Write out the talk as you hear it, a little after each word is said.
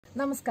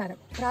നമസ്കാരം.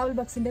 ട്രാവൽ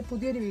ബക്സിന്റെ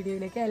പുതിയൊരു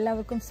വീഡിയോയിലേക്ക്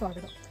എല്ലാവർക്കും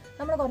സ്വാഗതം.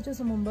 നമ്മൾ കുറച്ച്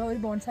ദിവസം മുമ്പ് ഒരു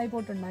ബോൺസായി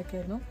പോട്ട്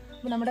ഉണ്ടാക്കിയായിരുന്നു.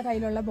 അപ്പോൾ നമ്മുടെ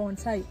കയ്യിലുള്ള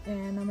ബോൺസായി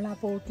നമ്മൾ ആ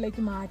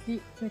പോട്ടിലേക്ക് മാറ്റി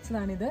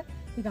വെച്ചതാണിത്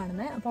ഈ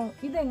കാണുന്നത്. അപ്പോൾ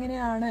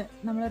ഇതെങ്ങനെയാണ്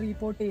നമ്മൾ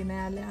റീപോർട്ട്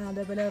ചെയ്യുന്നത്, അല്ല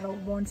അതേപോലെ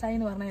ബോൺസായി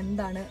എന്ന് പറഞ്ഞാൽ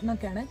എന്താണ്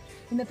എന്നൊക്കെയാണ്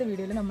ഇന്നത്തെ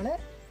വീഡിയോയിൽ നമ്മൾ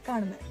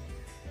കാണുന്നത്.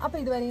 അപ്പോൾ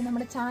ഇതുവരെയും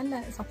നമ്മുടെ ചാനൽ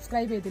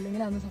സബ്സ്ക്രൈബ്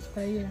ചെയ്തില്ലെങ്കിൽ അതൊന്ന്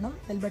സബ്സ്ക്രൈബ് ചെയ്യണം,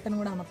 ബെൽ ബട്ടൺ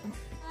കൂടെ അമർത്തണം.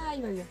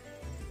 ഹായ് വഴിയോ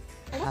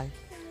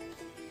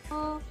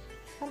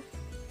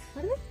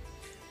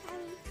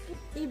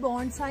ഈ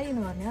ബോൺസായി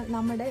എന്ന് പറഞ്ഞാൽ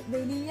നമ്മുടെ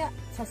വലിയ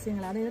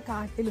സസ്യങ്ങൾ, അതായത്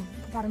കാട്ടിലും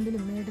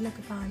പറമ്പിലും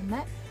മേടിലൊക്കെ കാണുന്ന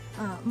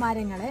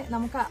മരങ്ങളെ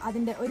നമുക്ക്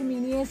അതിൻ്റെ ഒരു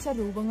മിനിയേച്ചർ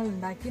രൂപങ്ങൾ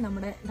ഉണ്ടാക്കി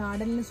നമ്മുടെ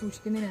ഗാർഡനിൽ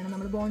സൂക്ഷിക്കുന്നതിനാണ്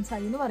നമ്മൾ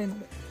ബോൺസായി എന്ന്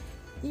പറയുന്നത്.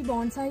 ഈ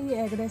ബോൺസായി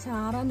ഏകദേശം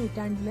 6-ാം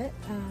നൂറ്റാണ്ടിൽ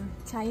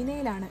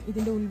ചൈനയിലാണ്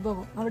ഇതിൻ്റെ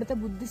ഉത്ഭവം. അവിടുത്തെ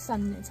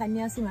ബുദ്ധിസ്റ്റ്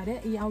സന്യാസിമാർ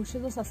ഈ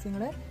ഔഷധ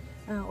സസ്യങ്ങൾ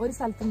ഒരു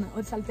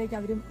സ്ഥലത്തേക്ക്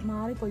അവർ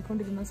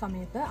മാറിപ്പോയിക്കൊണ്ടിരുന്ന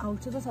സമയത്ത്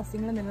ഔഷധ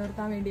സസ്യങ്ങൾ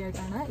നിലനിർത്താൻ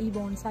വേണ്ടിയിട്ടാണ് ഈ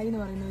ബോൺസായി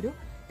എന്ന് പറയുന്ന ഒരു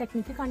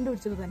ടെക്നിക്ക്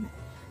കണ്ടുപിടിച്ചത് തന്നെ.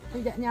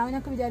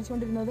 ഞാനൊക്കെ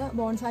വിചാരിച്ചുകൊണ്ടിരുന്നത്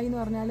ബോൺസായി എന്ന്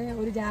പറഞ്ഞാൽ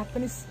ഒരു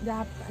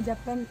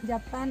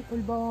ജപ്പാൻ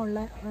ഉത്ഭവമുള്ള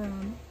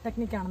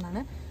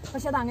ടെക്നിക്കാണെന്നാണ്.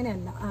 പക്ഷെ അത്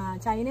അങ്ങനെയല്ല,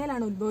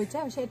 ചൈനയിലാണ്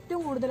ഉത്ഭവിച്ചത്. പക്ഷെ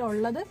ഏറ്റവും കൂടുതൽ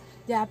ഉള്ളത്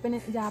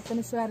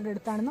ജാപ്പനീസുകാരുടെ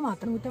അടുത്താണെന്ന്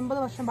മാത്രം.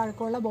 150 വർഷം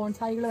പഴക്കമുള്ള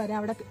ബോൺസായികൾ വരെ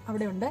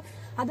അവിടെ ഉണ്ട്.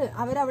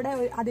 അവരവിടെ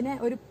അതിനെ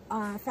ഒരു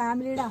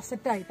ഫാമിലിയുടെ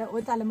അസറ്റായിട്ട്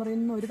ഒരു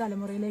തലമുറയിൽ നിന്ന് ഒരു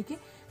തലമുറയിലേക്ക്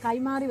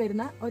കൈമാറി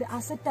വരുന്ന ഒരു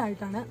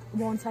അസറ്റായിട്ടാണ്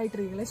ബോൺസായി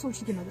ട്രീകളെ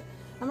സൂക്ഷിക്കുന്നത്.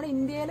 നമ്മുടെ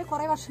ഇന്ത്യയിൽ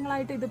കുറേ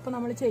വർഷങ്ങളായിട്ട് ഇതിപ്പോൾ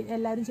നമ്മൾ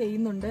എല്ലാവരും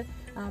ചെയ്യുന്നുണ്ട്.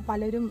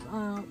 പലരും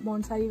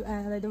ബോൺസായി,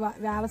 അതായത്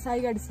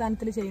വ്യാവസായിക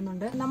അടിസ്ഥാനത്തിൽ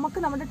ചെയ്യുന്നുണ്ട്. നമുക്ക്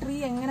നമ്മുടെ ട്രീ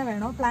എങ്ങനെ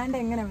വേണോ, പ്ലാന്റ്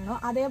എങ്ങനെ വേണോ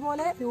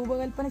അതേപോലെ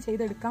രൂപകൽപ്പന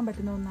ചെയ്തെടുക്കാൻ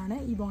പറ്റുന്ന ഒന്നാണ്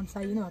ഈ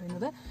ബോൺസായി എന്ന്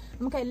പറയുന്നത്.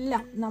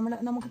 നമുക്കെല്ലാം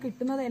നമുക്ക്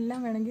കിട്ടുന്നതെല്ലാം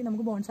വേണമെങ്കിൽ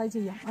നമുക്ക് ബോൺസായി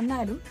ചെയ്യാം.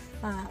 എന്നാലും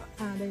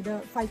അതായത്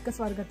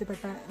ഫൈക്കസ്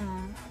വർഗത്തിൽപ്പെട്ട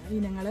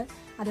ഇനങ്ങൾ,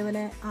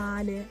 അതേപോലെ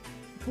ആല്,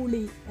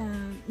 പുളി,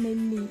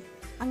 നെല്ലി,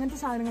 അങ്ങനത്തെ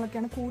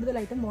സാധനങ്ങളൊക്കെയാണ്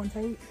കൂടുതലായിട്ടും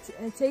ബോൺസായി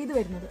ചെയ്തു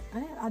വരുന്നത്.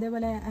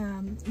 അതേപോലെ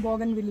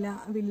ബോഗൻ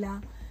വില്ല,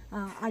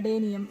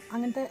 അഡേനിയം,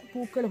 അങ്ങനത്തെ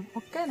പൂക്കളും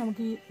ഒക്കെ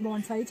നമുക്ക് ഈ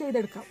ബോൺസായി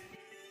ചെയ്തെടുക്കാം.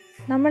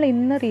 നമ്മൾ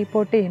ഇന്ന്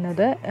റീപോർട്ട്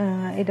ചെയ്യുന്നത്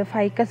ഇത്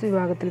ഫൈക്കസ്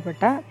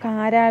വിഭാഗത്തിൽപ്പെട്ട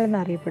കാരാൽ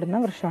എന്നറിയപ്പെടുന്ന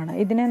വൃക്ഷമാണ്.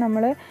 ഇതിനെ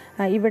നമ്മൾ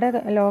ഇവിടെ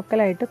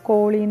ലോക്കലായിട്ട്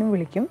കോളിയെന്നും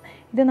വിളിക്കും.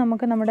 ഇത്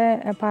നമുക്ക് നമ്മുടെ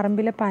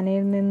പറമ്പിലെ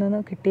പനയിൽ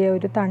നിന്ന് കിട്ടിയ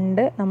ഒരു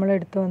തണ്ട് നമ്മൾ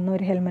എടുത്തു വന്ന്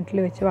ഒരു ഹെൽമെറ്റിൽ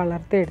വെച്ച്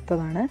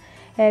വളർത്തിയെടുത്തതാണ്.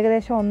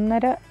 ഏകദേശം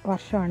 1.5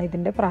 വർഷമാണ്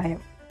ഇതിൻ്റെ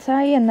പ്രായം.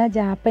 ബോൺസായി എന്ന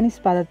ജാപ്പനീസ്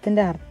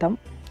പദത്തിൻ്റെ അർത്ഥം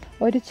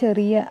ഒരു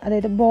ചെറിയ,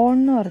 അതായത് ബോൺ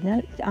എന്ന് പറഞ്ഞാൽ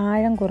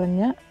ആഴം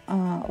കുറഞ്ഞ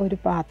ഒരു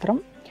പാത്രം,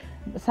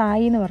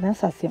 സായി എന്ന് പറഞ്ഞാൽ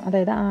സസ്യം,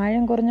 അതായത്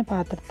ആഴം കുറഞ്ഞ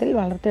പാത്രത്തിൽ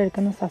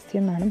വളർത്തിയെടുക്കുന്ന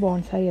സസ്യം എന്നാണ്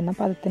ബോൺസായി എന്ന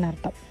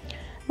പദത്തിനർത്ഥം.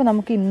 അപ്പോൾ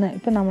നമുക്ക്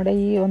ഇപ്പം നമ്മുടെ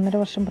ഈ 1.5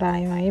 വർഷം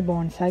പ്രായമായ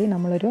ബോൺസായി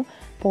നമ്മളൊരു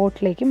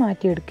പോട്ടിലേക്ക്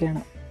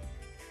മാറ്റിയെടുക്കുകയാണ്.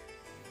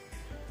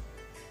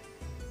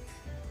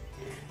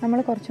 നമ്മൾ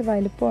കുറച്ച്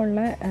വലുപ്പമുള്ള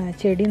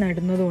ചെടി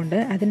നടുന്നതുകൊണ്ട്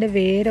അതിൻ്റെ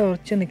വേര്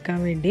ഉറച്ച് നിൽക്കാൻ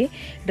വേണ്ടി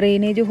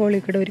ഡ്രെയിനേജ്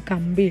ഹോളിൽ കൂടെ ഒരു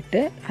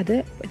കമ്പിയിട്ട് അത്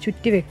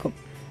ചുറ്റി വെക്കും.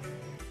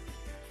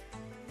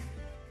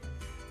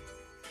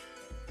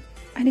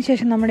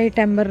 അതിനുശേഷം നമ്മുടെ ഈ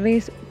ടെമ്പററി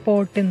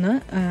പോട്ടിൽ നിന്ന്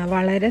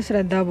വളരെ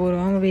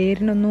ശ്രദ്ധാപൂർവം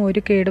വേരിനൊന്നും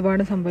ഒരു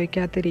കേടുപാടും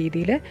സംഭവിക്കാത്ത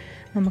രീതിയിൽ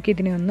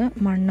നമുക്കിതിനെ ഒന്ന്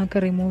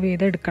മണ്ണൊക്കെ റിമൂവ്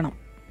ചെയ്തെടുക്കണം.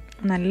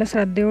 നല്ല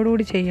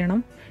ശ്രദ്ധയോടുകൂടി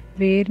ചെയ്യണം,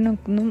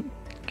 വേരിനൊന്നും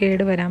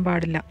കേട് വരാൻ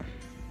പാടില്ല.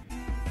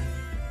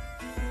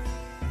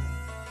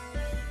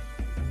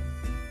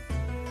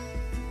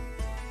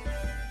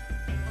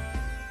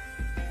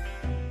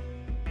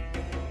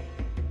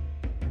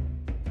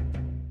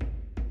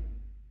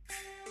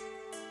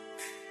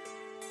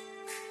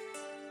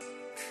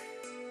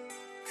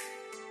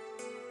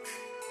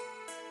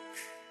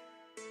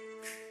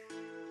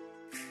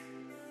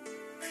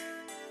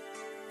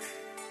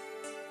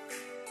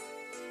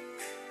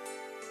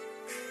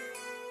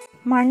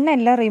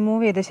 മണ്ണെല്ലാം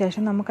റിമൂവ് ചെയ്ത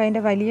ശേഷം നമുക്കതിൻ്റെ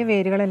വലിയ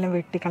വേരുകളെല്ലാം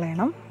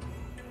വെട്ടിക്കളയണം.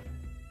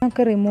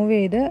 നമുക്ക് റിമൂവ്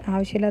ചെയ്ത്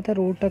ആവശ്യമില്ലാത്ത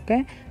റൂട്ടൊക്കെ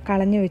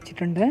കളഞ്ഞു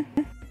വെച്ചിട്ടുണ്ട്.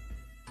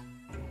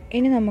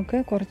 ഇനി നമുക്ക്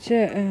കുറച്ച്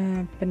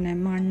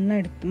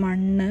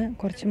മണ്ണ്,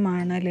 കുറച്ച്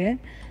മണൽ,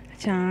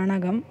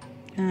 ചാണകം,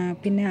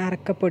 പിന്നെ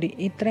അറക്കപ്പൊടി,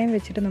 ഇത്രയും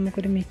വെച്ചിട്ട്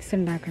നമുക്കൊരു മിക്സ്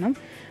ഉണ്ടാക്കണം.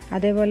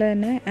 അതേപോലെ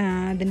തന്നെ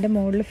അതിൻ്റെ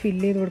മുകളിൽ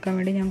ഫില്ല് ചെയ്ത് കൊടുക്കാൻ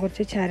വേണ്ടി ഞാൻ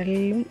കുറച്ച്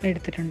ചരലും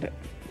എടുത്തിട്ടുണ്ട്.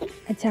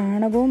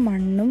 ചാണകവും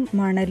മണ്ണും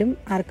മണലും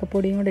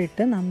അറക്കപ്പൊടിയും കൂടെ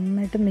ഇട്ട്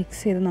നന്നായിട്ട്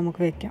മിക്സ് ചെയ്ത്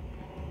നമുക്ക് വയ്ക്കാം.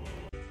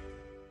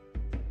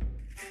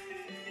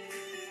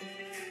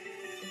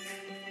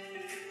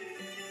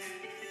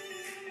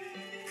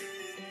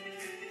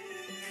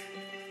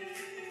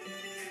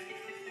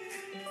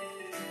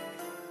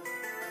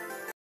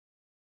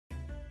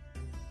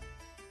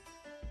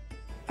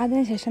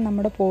 അതിനുശേഷം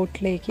നമ്മുടെ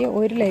പോട്ടിലേക്ക്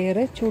ഒരു ലെയർ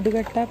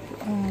ചുടുകട്ട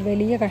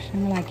വലിയ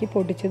കഷ്ണങ്ങളാക്കി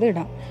പൊട്ടിച്ചത്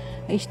ഇടാം.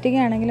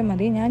 ഇഷ്ടികയാണെങ്കിലും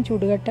മതി, ഞാൻ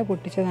ചുടുകട്ട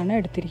പൊട്ടിച്ചതാണ്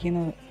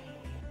എടുത്തിരിക്കുന്നത്.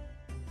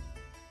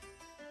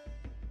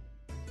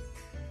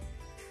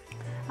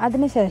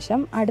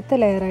 അതിനുശേഷം അടുത്ത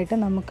ലെയറായിട്ട്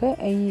നമുക്ക്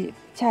ഈ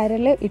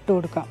ചരൽ ഇട്ട്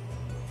കൊടുക്കാം.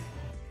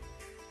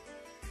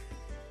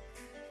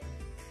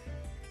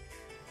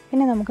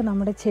 പിന്നെ നമുക്ക്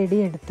നമ്മുടെ ചെടി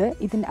എടുത്ത്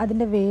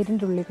അതിൻ്റെ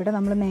വേരിൻ്റെ ഉള്ളിൽ കൂടെ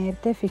നമ്മൾ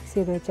നേരത്തെ ഫിക്സ്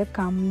ചെയ്ത് വെച്ച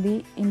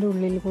കമ്പിൻ്റെ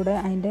ഉള്ളിൽ കൂടെ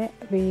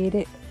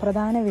അതിൻ്റെ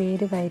പ്രധാന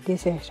വേര് കയറ്റിയ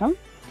ശേഷം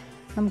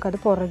നമുക്കത്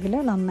പുറകിൽ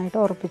നന്നായിട്ട്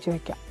ഉറപ്പിച്ച്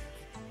വയ്ക്കാം.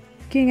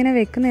 ശരിക്കും ഇങ്ങനെ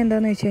വെക്കുന്നത്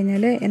എന്താണെന്ന് വെച്ച്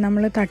കഴിഞ്ഞാൽ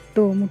നമ്മൾ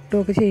തട്ടോ മുട്ടോ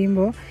ഒക്കെ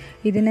ചെയ്യുമ്പോൾ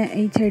ഇതിന്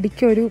ഈ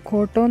ചെടിക്കൊരു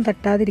കോട്ടവും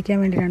തട്ടാതിരിക്കാൻ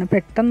വേണ്ടിയിട്ടാണ്,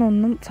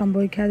 പെട്ടെന്നൊന്നും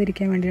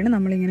സംഭവിക്കാതിരിക്കാൻ വേണ്ടിയാണ്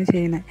നമ്മളിങ്ങനെ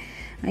ചെയ്യുന്നത്.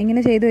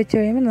 ഇങ്ങനെ ചെയ്ത് വെച്ച്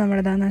കഴിയുമ്പോൾ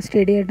നമ്മുടെ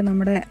സ്റ്റഡി ആയിട്ട്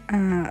നമ്മുടെ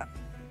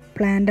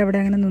പ്ലാന്റ് അവിടെ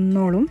അങ്ങനെ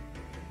നിന്നോളും.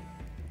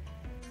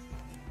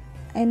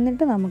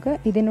 എന്നിട്ട് നമുക്ക്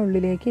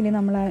ഇതിനുള്ളിലേക്ക് ഇനി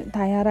നമ്മൾ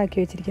തയ്യാറാക്കി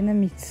വെച്ചിരിക്കുന്ന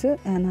മിക്സ്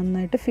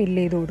നന്നായിട്ട്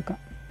ഫില്ല് ചെയ്ത് കൊടുക്കാം.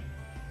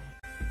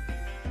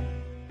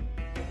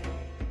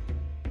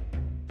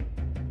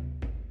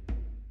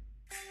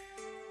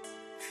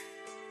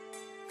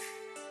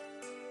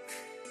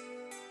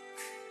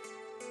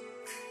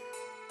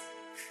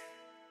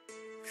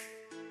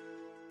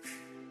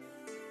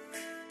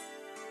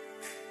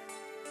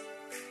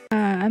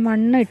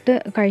 മണ്ണിട്ട്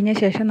കഴിഞ്ഞ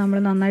ശേഷം നമ്മൾ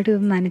നന്നായിട്ട്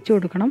ഇത് നനച്ചു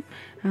കൊടുക്കണം.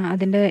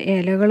 അതിൻ്റെ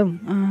ഇലകളും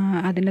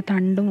അതിൻ്റെ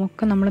തണ്ടും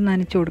ഒക്കെ നമ്മൾ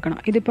നനച്ചു കൊടുക്കണം.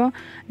 ഇതിപ്പോൾ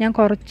ഞാൻ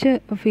കുറച്ച്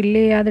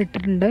ഫില്ല് ചെയ്യാതെ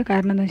ഇട്ടിട്ടുണ്ട്.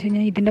 കാരണം എന്താ വെച്ച്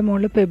കഴിഞ്ഞാൽ ഇതിൻ്റെ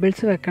മുകളിൽ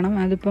പെബിൾസ് വെക്കണം.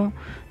 അതിപ്പോൾ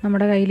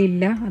നമ്മുടെ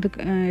കയ്യിലില്ല. അത്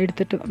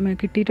എടുത്തിട്ട്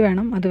കിട്ടിയിട്ട്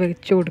വേണം അത്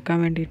വെച്ച് കൊടുക്കാൻ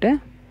വേണ്ടിയിട്ട്.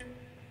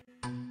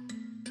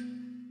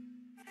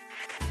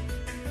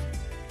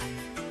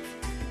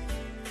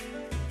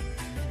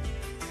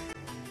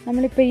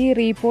 നമ്മളിപ്പോൾ ഈ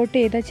റീപോർട്ട്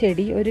ചെയ്ത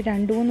ചെടി ഒരു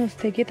 2-3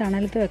 ദിവസത്തേക്ക്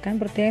തണലത്ത് വെക്കാൻ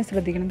പ്രത്യേകം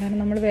ശ്രദ്ധിക്കണം. കാരണം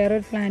നമ്മൾ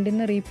വേറൊരു പ്ലാന്റിൽ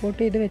നിന്ന് റീപോർട്ട്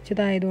ചെയ്ത്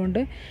വെച്ചതായതുകൊണ്ട്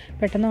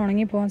പെട്ടെന്ന്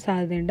ഉണങ്ങി പോകാൻ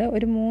സാധ്യതയുണ്ട്.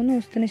 ഒരു 3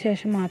 ദിവസത്തിന്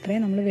ശേഷം മാത്രമേ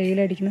നമ്മൾ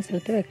വെയിലടിക്കുന്ന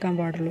സ്ഥലത്ത് വെക്കാൻ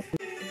പാടുള്ളൂ.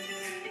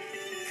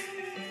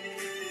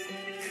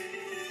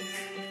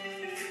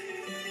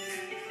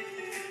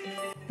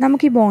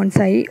 നമുക്ക് ഈ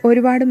ബോൺസായി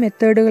ഒരുപാട്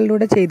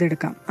മെത്തേഡുകളിലൂടെ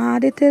ചെയ്തെടുക്കാം.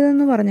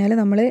 ആദ്യത്തേതെന്ന് പറഞ്ഞാൽ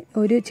നമ്മൾ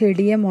ഒരു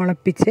ചെടിയെ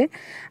മുളപ്പിച്ച്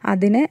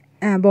അതിനെ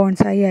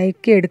ബോൺസായി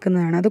ആക്കി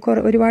എടുക്കുന്നതാണ്. അത്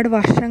ഒരുപാട്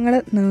വർഷങ്ങൾ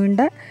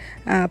നീണ്ട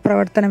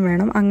പ്രവർത്തനം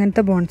വേണം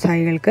അങ്ങനത്തെ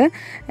ബോൺസായികൾക്ക്.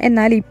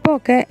 എന്നാൽ ഇപ്പോൾ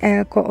ഒക്കെ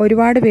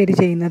ഒരുപാട് പേര്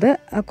ചെയ്യുന്നത്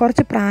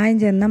കുറച്ച് പ്രായം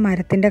ചെന്ന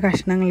മരത്തിൻ്റെ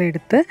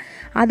കഷ്ണങ്ങളെടുത്ത്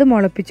അത്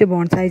മുളപ്പിച്ച്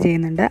ബോൺസായി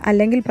ചെയ്യുന്നുണ്ട്.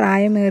 അല്ലെങ്കിൽ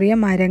പ്രായമേറിയ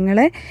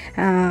മരങ്ങളെ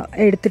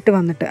എടുത്തിട്ട്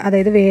വന്നിട്ട്,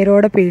 അതായത്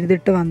വേരോടെ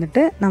പിഴുതിട്ട്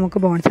വന്നിട്ട് നമുക്ക്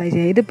ബോൺസായി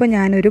ചെയ്യാം. ഇതിപ്പോൾ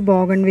ഞാനൊരു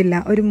ബോഗൺവില്ല,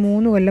 ഒരു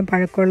 3 കൊല്ലം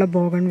പഴക്കമുള്ള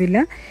ബോഗൺവില്ല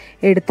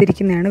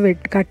എടുത്തിരിക്കുന്നതാണ്.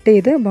 കട്ട്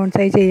ചെയ്ത്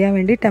ബോൺസായി ചെയ്യാൻ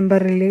വേണ്ടി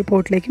ടെമ്പററി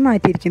പോട്ടിലേക്ക്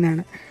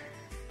മാറ്റിയിരിക്കുന്നതാണ്.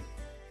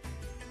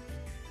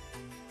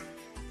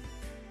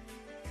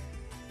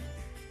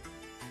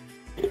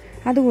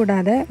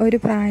 അതുകൂടാതെ ഒരു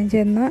പ്രായം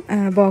ചെന്ന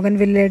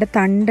ബോഗൺവില്ലയുടെ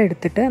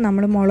തണ്ടെടുത്തിട്ട്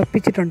നമ്മൾ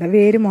മുളപ്പിച്ചിട്ടുണ്ട്.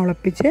 വേര്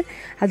മുളപ്പിച്ച്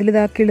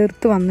അതിലിതാ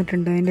കിളിർത്ത്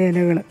വന്നിട്ടുണ്ട് അതിൻ്റെ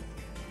ഇലകൾ.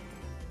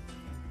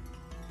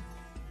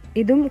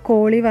 ഇതും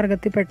കോളി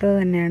വർഗത്തിൽപ്പെട്ടത്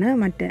തന്നെയാണ്.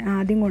 മറ്റേ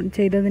ആദ്യം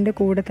ചെയ്തതിൻ്റെ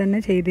കൂടെ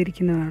തന്നെ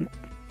ചെയ്തിരിക്കുന്നതാണ്.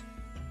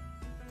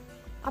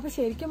 അപ്പോൾ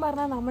ശരിക്കും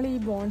പറഞ്ഞാൽ നമ്മൾ ഈ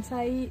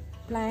ബോൺസായി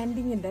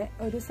പ്ലാന്റിങ്ങിൻ്റെ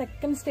ഒരു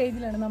സെക്കൻഡ്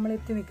സ്റ്റേജിലാണ് നമ്മൾ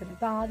എത്തി നിൽക്കുന്നത്.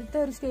 ഇപ്പോൾ ആദ്യത്തെ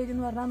ഒരു സ്റ്റേജ്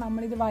എന്ന് പറഞ്ഞാൽ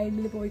നമ്മളിത്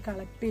വയലിൽ പോയി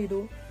കളക്ട്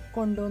ചെയ്തു,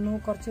 കൊണ്ടുവന്നു,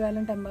 കുറച്ച്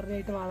കാലം ടെമ്പററി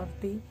ആയിട്ട്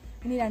വളർത്തി.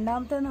 ഇനി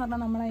രണ്ടാമത്തേന്ന് പറഞ്ഞാൽ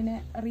നമ്മളതിനെ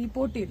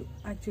റീപോർട്ട് ചെയ്തു.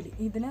 ആക്ച്വലി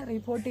ഇതിനെ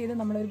റീപോർട്ട് ചെയ്ത്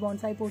നമ്മളൊരു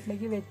ബോൺസായി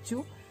പോട്ടിലേക്ക് വെച്ചു.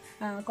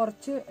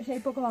 കുറച്ച്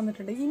ഷേപ്പൊക്കെ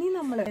വന്നിട്ടുണ്ട്. ഇനി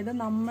നമ്മൾ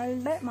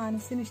നമ്മളുടെ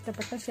മനസ്സിന്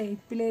ഇഷ്ടപ്പെട്ട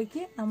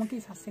ഷേപ്പിലേക്ക് നമുക്ക്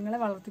ഈ സസ്യങ്ങളെ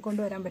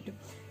വളർത്തിക്കൊണ്ട് വരാൻ പറ്റും.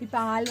 ഇപ്പം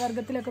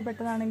ആൽവർഗത്തിലൊക്കെ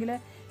പെട്ടതാണെങ്കിൽ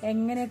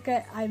എങ്ങനെയൊക്കെ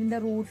അതിൻ്റെ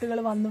റൂട്ടുകൾ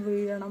വന്ന്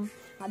വീഴണം,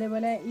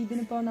 അതേപോലെ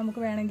ഇതിനിപ്പോൾ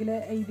നമുക്ക് വേണമെങ്കിൽ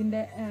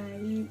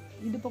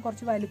ഇതിപ്പോൾ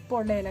കുറച്ച്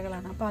വലിപ്പമുള്ള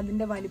ഇലകളാണ്, അപ്പോൾ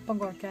അതിൻ്റെ വലിപ്പം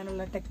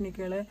കുറയ്ക്കാനുള്ള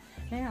ടെക്നിക്കുകൾ,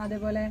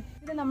 അതേപോലെ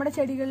ഇത് നമ്മുടെ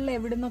ചെടികളിൽ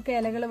എവിടെ നിന്നൊക്കെ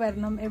ഇലകൾ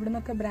വരണം, എവിടെ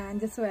നിന്നൊക്കെ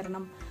ബ്രാഞ്ചസ്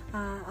വരണം,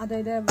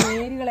 അതായത്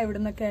വേരുകൾ എവിടെ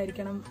നിന്നൊക്കെ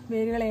ആയിരിക്കണം,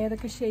 വേരുകൾ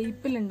ഏതൊക്കെ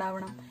ഷേപ്പിൽ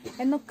ഉണ്ടാവണം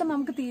എന്നൊക്കെ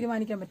നമുക്ക്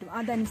തീരുമാനിക്കാൻ പറ്റും.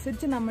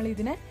 അതനുസരിച്ച് നമ്മൾ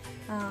ഇതിനെ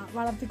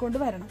വളർത്തിക്കൊണ്ട്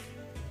വരണം.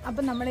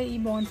 അപ്പം നമ്മൾ ഈ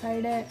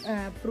ബോൺസായിയുടെ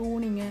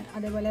പ്രൂണിങ്,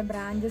 അതേപോലെ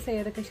ബ്രാഞ്ചസ്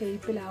ഏതൊക്കെ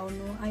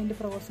ഷേപ്പിലാവുന്നു, അതിൻ്റെ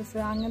പ്രോസസ്സ്,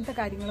 അങ്ങനത്തെ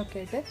കാര്യങ്ങളൊക്കെ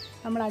ആയിട്ട്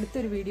നമ്മൾ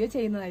അടുത്തൊരു വീഡിയോ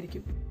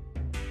ചെയ്യുന്നതായിരിക്കും.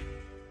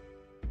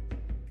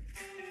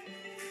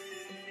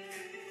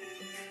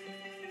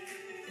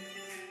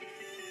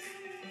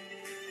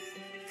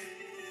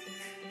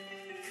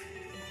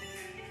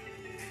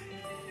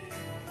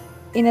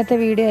 ഇന്നത്തെ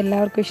വീഡിയോ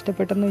എല്ലാവർക്കും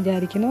ഇഷ്ടപ്പെട്ടെന്ന്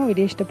വിചാരിക്കുന്നു.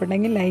 വീഡിയോ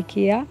ഇഷ്ടപ്പെട്ടെങ്കിൽ ലൈക്ക്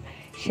ചെയ്യുക,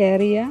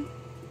 ഷെയർ ചെയ്യുക,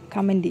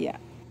 കമൻറ്റ്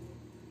ചെയ്യുക.